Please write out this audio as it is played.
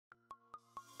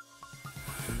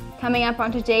Coming up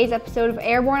on today's episode of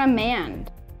Airborne-Unmanned,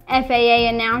 FAA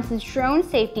announces drone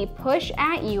safety push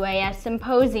at UAS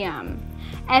Symposium.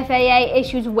 FAA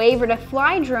issues waiver to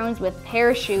fly drones with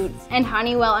parachutes, and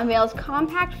Honeywell unveils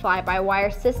compact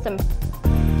fly-by-wire system.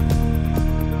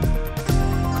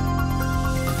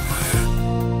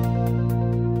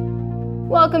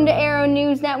 Welcome to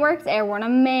Aero-News Network's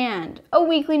Airborne-Unmanned, a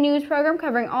weekly news program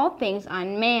covering all things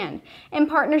unmanned, in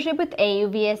partnership with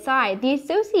AUVSI, the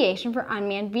Association for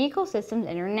Unmanned Vehicle Systems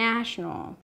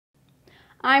International.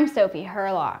 I'm Sophie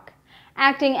Herlock.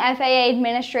 Acting FAA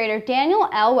Administrator Daniel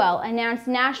Elwell announced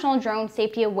National Drone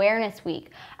Safety Awareness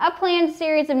Week, a planned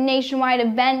series of nationwide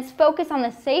events focused on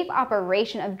the safe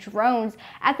operation of drones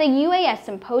at the UAS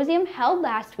Symposium held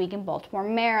last week in Baltimore,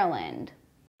 Maryland.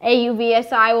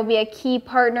 AUVSI will be a key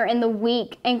partner in the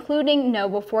week, including Know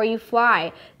Before You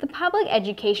Fly, the public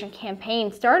education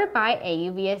campaign started by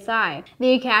AUVSI,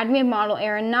 the Academy of Model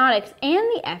Aeronautics, and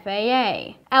the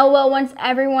FAA. Elwell wants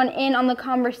everyone in on the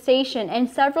conversation, and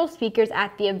several speakers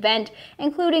at the event,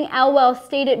 including Elwell,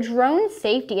 stated drone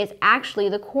safety is actually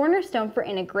the cornerstone for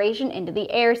integration into the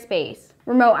airspace.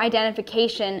 Remote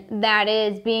identification, that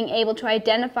is, being able to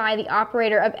identify the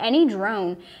operator of any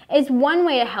drone, is one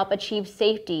way to help achieve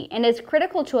safety and is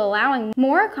critical to allowing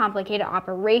more complicated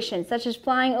operations such as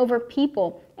flying over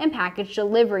people and package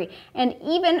delivery and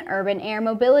even urban air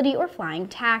mobility or flying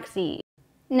taxis.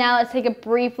 Now let's take a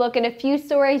brief look at a few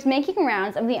stories making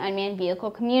rounds of the unmanned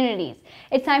vehicle communities.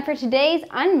 It's time for today's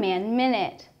Unmanned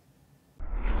Minute.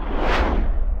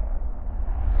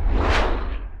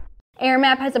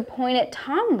 AirMap has appointed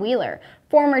Tom Wheeler,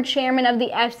 former chairman of the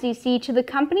FCC, to the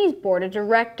company's board of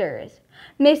directors.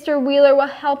 Mr. Wheeler will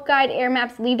help guide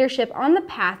AirMap's leadership on the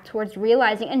path towards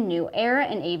realizing a new era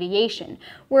in aviation,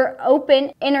 where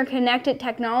open, interconnected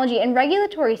technology and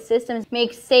regulatory systems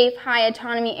make safe,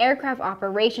 high-autonomy aircraft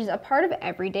operations a part of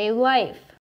everyday life.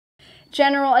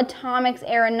 General Atomics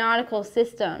Aeronautical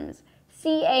Systems,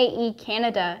 CAE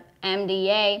Canada,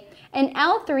 MDA, and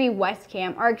L3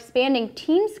 Westcam are expanding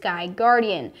Team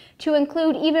SkyGuardian to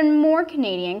include even more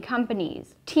Canadian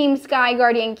companies. Team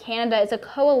SkyGuardian Canada is a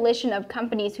coalition of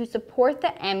companies who support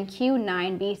the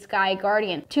MQ-9B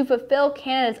SkyGuardian to fulfill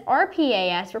Canada's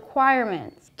RPAS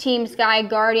requirements. Team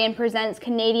SkyGuardian presents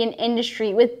Canadian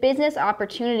industry with business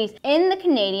opportunities in the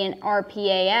Canadian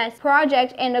RPAS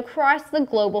project and across the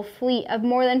global fleet of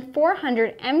more than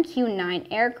 400 MQ-9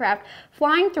 aircraft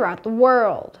flying throughout the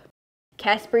world.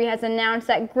 Kesbury has announced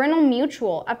that Grinnell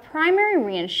Mutual, a primary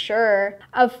reinsurer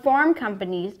of farm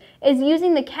companies, is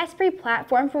using the Kesbury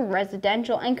platform for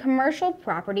residential and commercial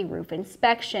property roof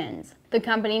inspections. The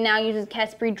company now uses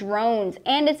Kesbury drones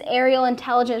and its aerial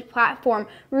intelligence platform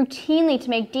routinely to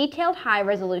make detailed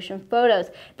high-resolution photos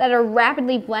that are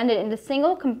rapidly blended into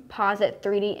single composite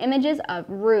 3D images of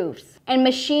roofs. And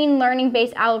machine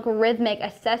learning-based algorithmic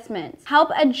assessments help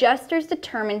adjusters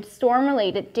determine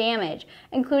storm-related damage,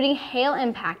 including hail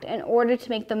impact, in order to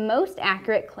make the most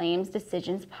accurate claims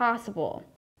decisions possible.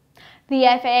 The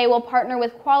FAA will partner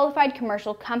with qualified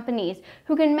commercial companies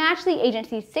who can match the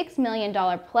agency's $6 million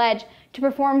pledge to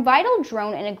perform vital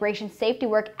drone integration safety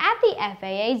work at the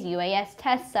FAA's UAS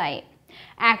test site.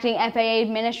 Acting FAA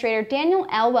Administrator Daniel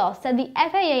Elwell said the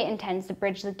FAA intends to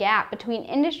bridge the gap between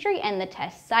industry and the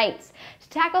test sites to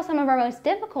tackle some of our most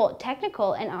difficult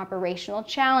technical and operational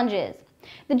challenges.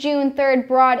 The June 3rd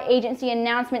broad agency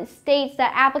announcement states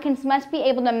that applicants must be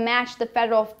able to match the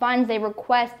federal funds they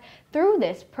request through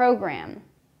this program.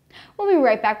 We'll be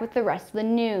right back with the rest of the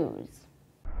news.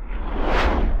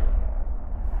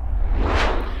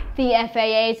 The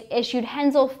FAA has issued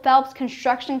Hensel Phelps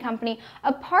Construction Company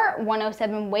a Part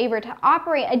 107 waiver to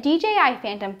operate a DJI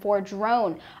Phantom 4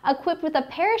 drone equipped with a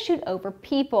parachute over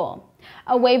people.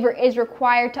 A waiver is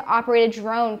required to operate a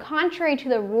drone contrary to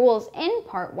the rules in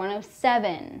Part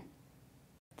 107.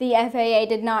 The FAA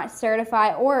did not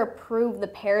certify or approve the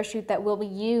parachute that will be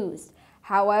used.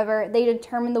 However, they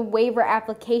determined the waiver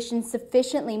application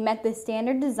sufficiently met the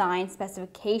standard design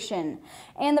specification,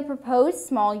 and the proposed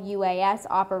small UAS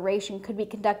operation could be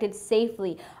conducted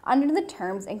safely under the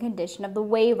terms and conditions of the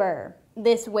waiver.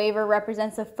 This waiver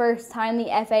represents the first time the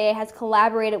FAA has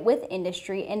collaborated with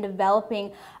industry in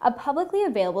developing a publicly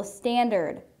available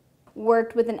standard,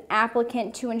 worked with an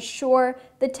applicant to ensure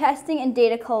the testing and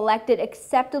data collected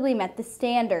acceptably met the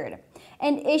standard,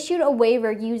 and issued a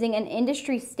waiver using an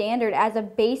industry standard as a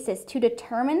basis to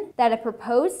determine that a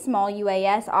proposed small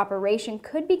UAS operation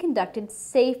could be conducted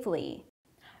safely.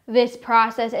 This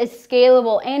process is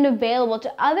scalable and available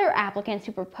to other applicants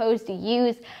who propose to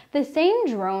use the same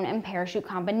drone and parachute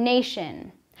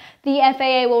combination. The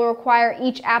FAA will require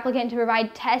each applicant to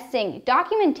provide testing,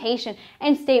 documentation,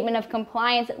 and statement of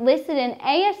compliance listed in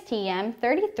ASTM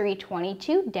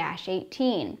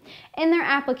 3322-18 in their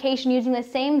application using the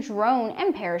same drone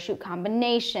and parachute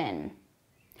combination.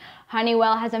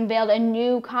 Honeywell has unveiled a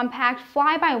new compact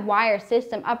fly-by-wire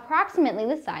system approximately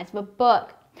the size of a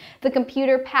book. The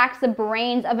computer packs the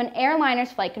brains of an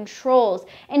airliner's flight controls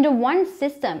into one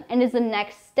system and is the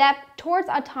next step towards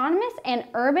autonomous and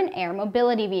urban air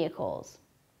mobility vehicles.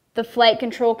 The flight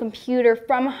control computer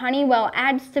from Honeywell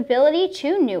adds stability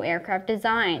to new aircraft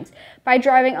designs by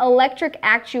driving electric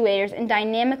actuators and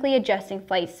dynamically adjusting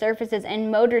flight surfaces and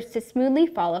motors to smoothly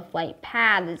follow flight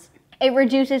paths. It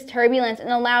reduces turbulence and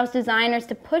allows designers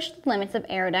to push the limits of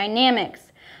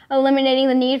aerodynamics, eliminating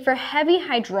the need for heavy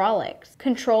hydraulics,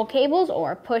 control cables,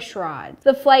 or push rods.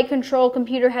 The flight control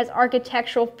computer has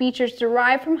architectural features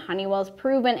derived from Honeywell's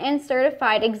proven and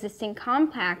certified existing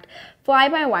compact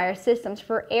fly-by-wire systems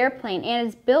for airplane and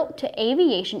is built to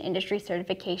aviation industry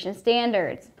certification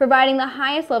standards, providing the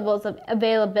highest levels of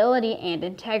availability and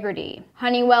integrity.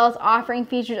 Honeywell's offering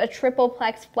features a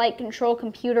tripleplex flight control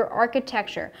computer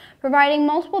architecture, providing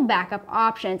multiple backup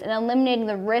options and eliminating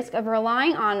the risk of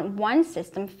relying on one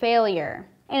system failure.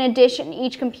 In addition,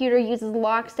 each computer uses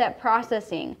lockstep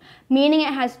processing, meaning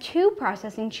it has two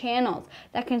processing channels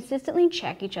that consistently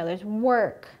check each other's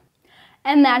work.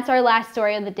 And that's our last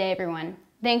story of the day, everyone.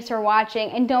 Thanks for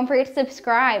watching, and don't forget to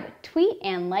subscribe, tweet,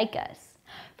 and like us.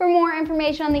 For more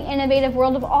information on the innovative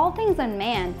world of all things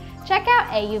unmanned, check out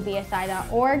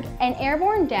AUVSI.org and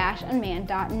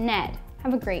Airborne-Unmanned.net.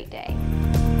 Have a great day.